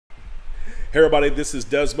Hey everybody, this is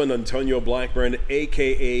Desmond Antonio Blackburn,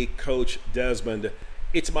 aka Coach Desmond.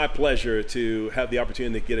 It's my pleasure to have the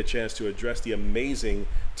opportunity to get a chance to address the amazing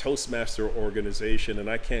Toastmaster organization, and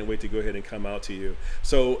I can't wait to go ahead and come out to you.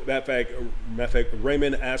 So, matter of fact,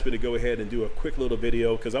 Raymond asked me to go ahead and do a quick little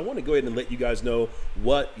video because I want to go ahead and let you guys know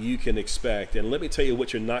what you can expect. And let me tell you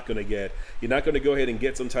what you're not going to get. You're not going to go ahead and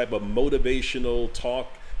get some type of motivational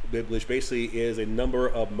talk, which basically is a number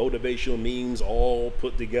of motivational memes all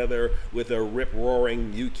put together with a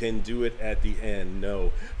rip-roaring "you can do it" at the end.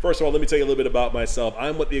 No. First of all, let me tell you a little bit about myself.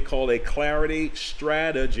 I'm what they call a clarity,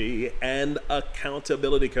 strategy, and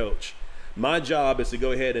accountability coach. My job is to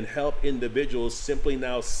go ahead and help individuals simply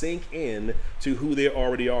now sink in to who they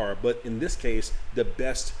already are, but in this case, the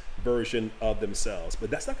best version of themselves. But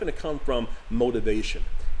that's not going to come from motivation.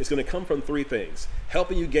 It's going to come from three things: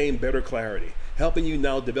 helping you gain better clarity, helping you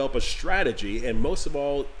now develop a strategy, and most of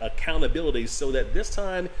all, accountability, so that this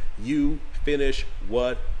time you finish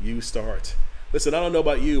what you start. Listen, I don't know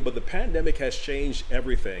about you, but the pandemic has changed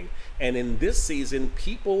everything. And in this season,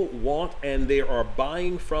 people want and they are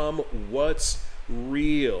buying from what's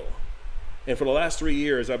real. And for the last 3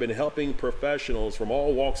 years, I've been helping professionals from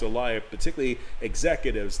all walks of life, particularly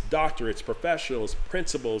executives, doctorates, professionals,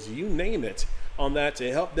 principals, you name it, on that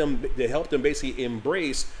to help them basically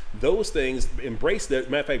embrace those things, embrace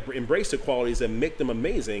the qualities that make them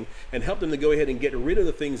amazing, and help them to go ahead and get rid of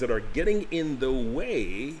the things that are getting in the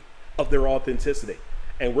way of their authenticity.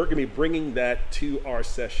 And we're going to be bringing that to our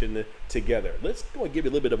session together. Let's go and give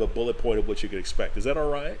you a little bit of a bullet point of what you can expect. Is that all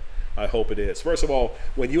right? I hope it is. First of all,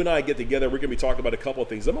 when you and I get together, we're going to be talking about a couple of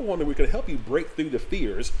things. Number one, we're going to help you break through the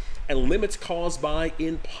fears and limits caused by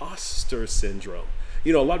imposter syndrome.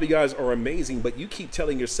 You know, a lot of you guys are amazing, but you keep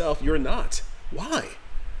telling yourself you're not. Why?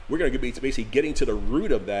 We're going to be basically getting to the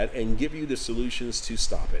root of that and give you the solutions to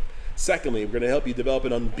stop it. Secondly, we're going to help you develop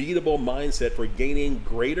an unbeatable mindset for gaining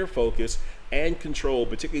greater focus and control,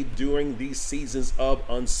 particularly during these seasons of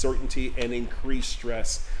uncertainty and increased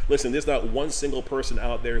stress. Listen, there's not one single person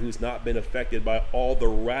out there who's not been affected by all the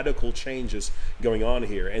radical changes going on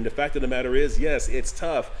here. And the fact of the matter is, yes, it's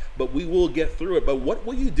tough, but we will get through it. But what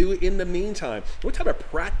will you do in the meantime? What type of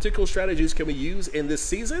practical strategies can we use in this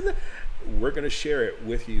season? We're going to share it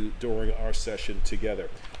with you during our session together.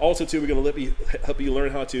 Also, too, we're going to help you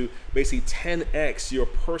learn how to basically 10x your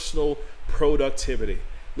personal productivity.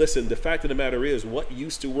 Listen, the fact of the matter is, what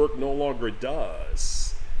used to work no longer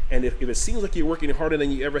does. And if it seems like you're working harder than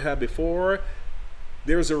you ever have before,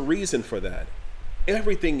 there's a reason for that.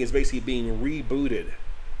 Everything is basically being rebooted.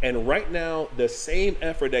 And right now, the same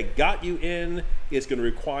effort that got you in is going to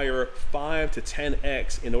require 5 to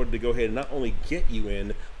 10x in order to go ahead and not only get you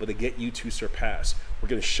in, but to get you to surpass. We're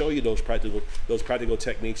going to show you those practical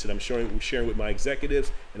techniques that I'm sharing with my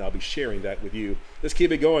executives, and I'll be sharing that with you. Let's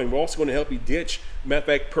keep it going. We're also going to help you ditch, matter of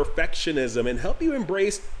fact, perfectionism and help you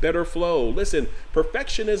embrace better flow. Listen,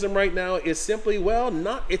 perfectionism right now is simply,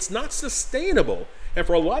 it's not sustainable. And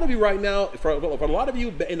for a lot of you right now, for a lot of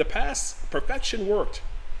you in the past, perfection worked.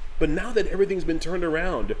 But now that everything's been turned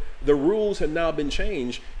around, the rules have now been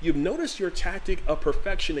changed, you've noticed your tactic of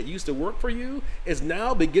perfection that used to work for you is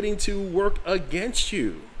now beginning to work against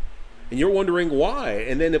you. And you're wondering why.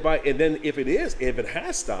 And then if it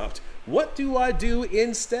has stopped, what do I do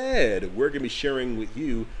instead? We're going to be sharing with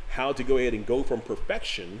you how to go ahead and go from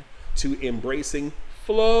perfection to embracing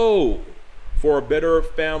flow for a better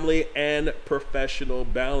family and professional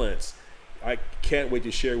balance. I can't wait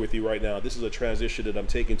to share with you right now. This is a transition that I'm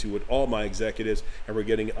taking to with all my executives, and we're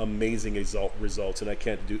getting amazing results, and I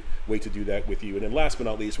can't wait to do that with you. And then last but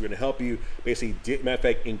not least, we're going to help you basically, matter of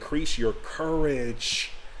fact, increase your courage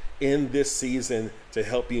in this season to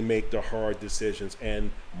help you make the hard decisions and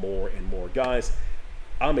more. Guys,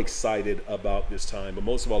 I'm excited about this time, but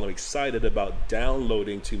most of all, I'm excited about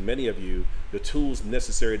downloading to many of you the tools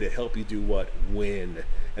necessary to help you do what? Win.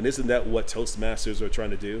 And isn't that what Toastmasters are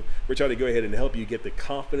trying to do? We're trying to go ahead and help you get the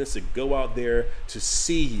confidence to go out there, to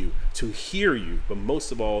see you, to hear you, but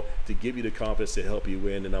most of all, to give you the confidence to help you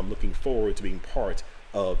win. And I'm looking forward to being part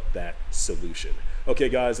of that solution. Okay,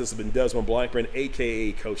 guys, this has been Desmond Blackburn,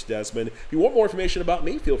 aka Coach Desmond. If you want more information about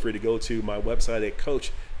me, feel free to go to my website at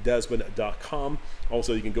coachdesmond.com.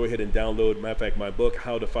 Also, you can go ahead and download, matter of fact, my book,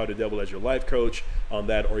 How to Fight the Devil as Your Life Coach, on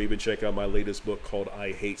that, or even check out my latest book called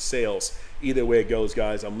I Hate Sales. Either way it goes,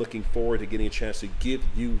 guys, I'm looking forward to getting a chance to give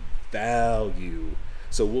you value.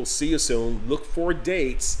 So we'll see you soon. Look for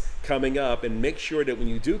dates coming up, and make sure that when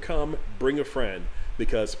you do come, bring a friend,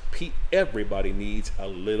 because everybody needs a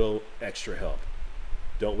little extra help.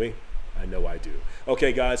 Don't we? I know I do.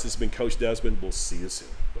 Okay, guys, this has been Coach Desmond. We'll see you soon.